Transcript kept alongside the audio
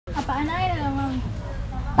Paanay na naman.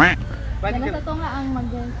 Yan sa to nga ang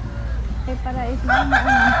ay para is na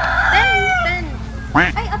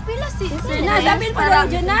 10. Ay, apila si Jonas. Apil pa rin,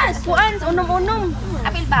 Jonas. Kuan, unom-unom.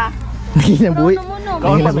 Apil ba? Hindi na buhay.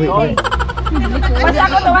 Hindi na buhay. Basta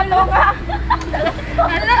ko tuwan-tuwan ka.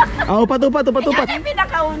 Upat. Ang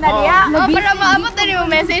pinakauna niya. Para maabot na yung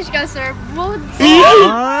message ka, Sir Boots. Ay!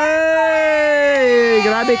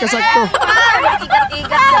 Grabe kasakto.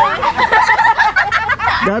 Igat-igat sir.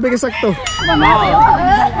 Grabe kasakto.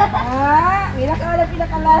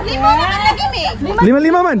 Pinakalas. Lima naman lagi, me.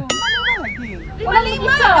 5 man. Wala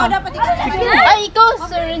lima. Ikaw dapat ikaw. Ay, ikaw,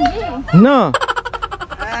 Sir Renji. No.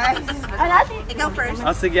 Ikaw first.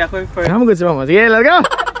 Sige, ako yung first. Kamu good si mama. Sige, let's go.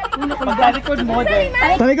 Pagdalikod mo din.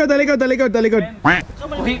 Talikod.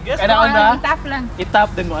 Kailangan na? Tap lang.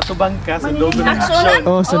 Itap din mo. Atubang ka sa dogo ng action.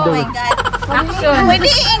 Oh, sundog. Oh my God. Action. Pwede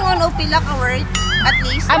ingon o pila ka word. At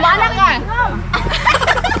least. Amana ka.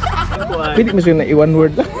 Pwede mo siya na i-one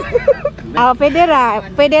word lang. Pwede ra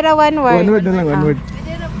one word. One word na lang, one word.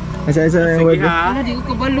 Isa yung word.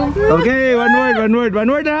 Okay, one word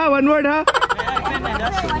ha.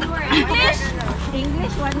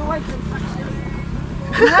 English, one word.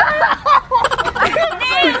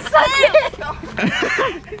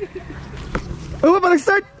 Oh, pa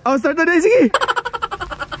nag-start. Start na din, sige.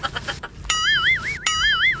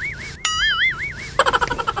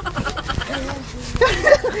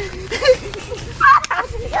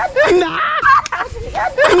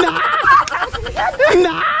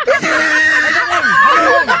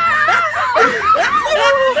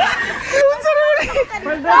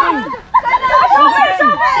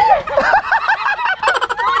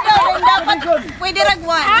 Pwede rag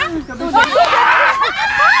one.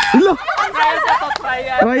 Hello.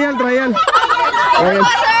 Trial.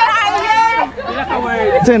 Pila ka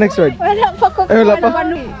word? Sa'yo next word. Wala pa ko. Wala pa.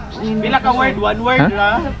 Pila ka word? One word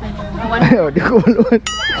na? Di ko one.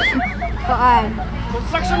 Kuan.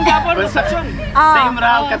 Construction gapon. Construction. Same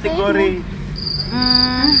raw category.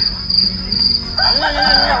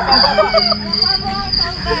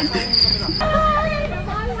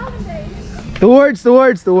 Two words.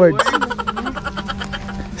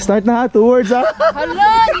 Start na ha, 2 words ha.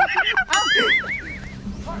 Hala.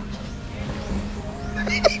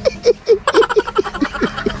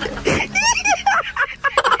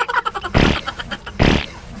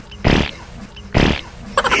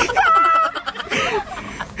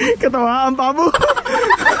 Katawaan pa mo.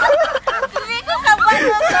 Hindi ko kabalo.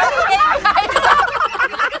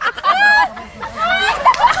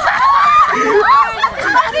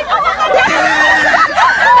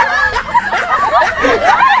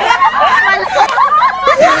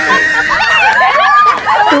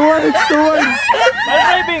 Two words.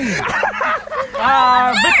 Driving.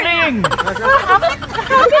 Bricklaying.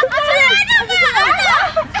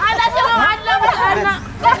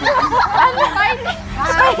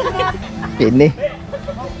 Ini.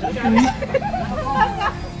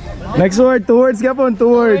 Next word, 2 words kapon, 2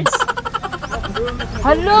 words.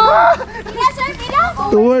 Hello.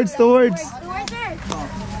 2 words.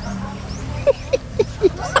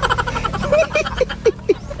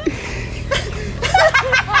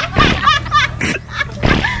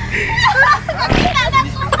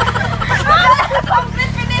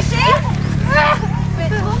 Complete finishing.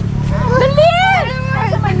 Dali.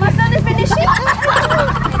 May masa na finishing.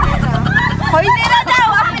 Hoy, nila daw.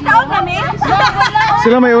 Apit daw kami.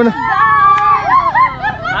 Sila may una.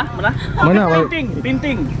 Ha? Mana?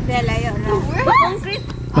 Tinting. Dalayo na. Concrete.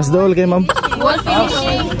 Mas daol kay ma'am. Wall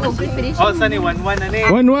finishing. Complete finishing. Oh, sani 1-1 na ni.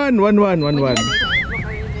 1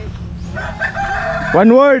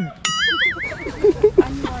 word.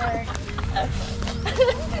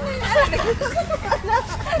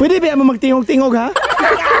 Pwede ba mo magtingog-tingog ha?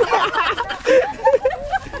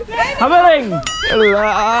 Hammering.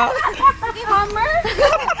 Ala. Hammer.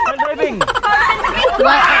 Driving.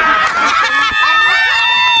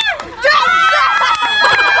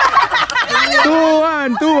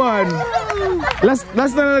 2-1. Last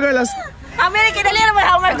na lang, last. Amerika dali naman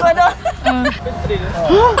hammer ko do.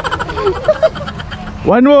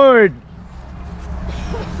 1 word.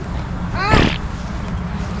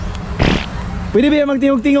 Pwede ba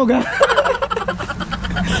magtingog-tingog ha?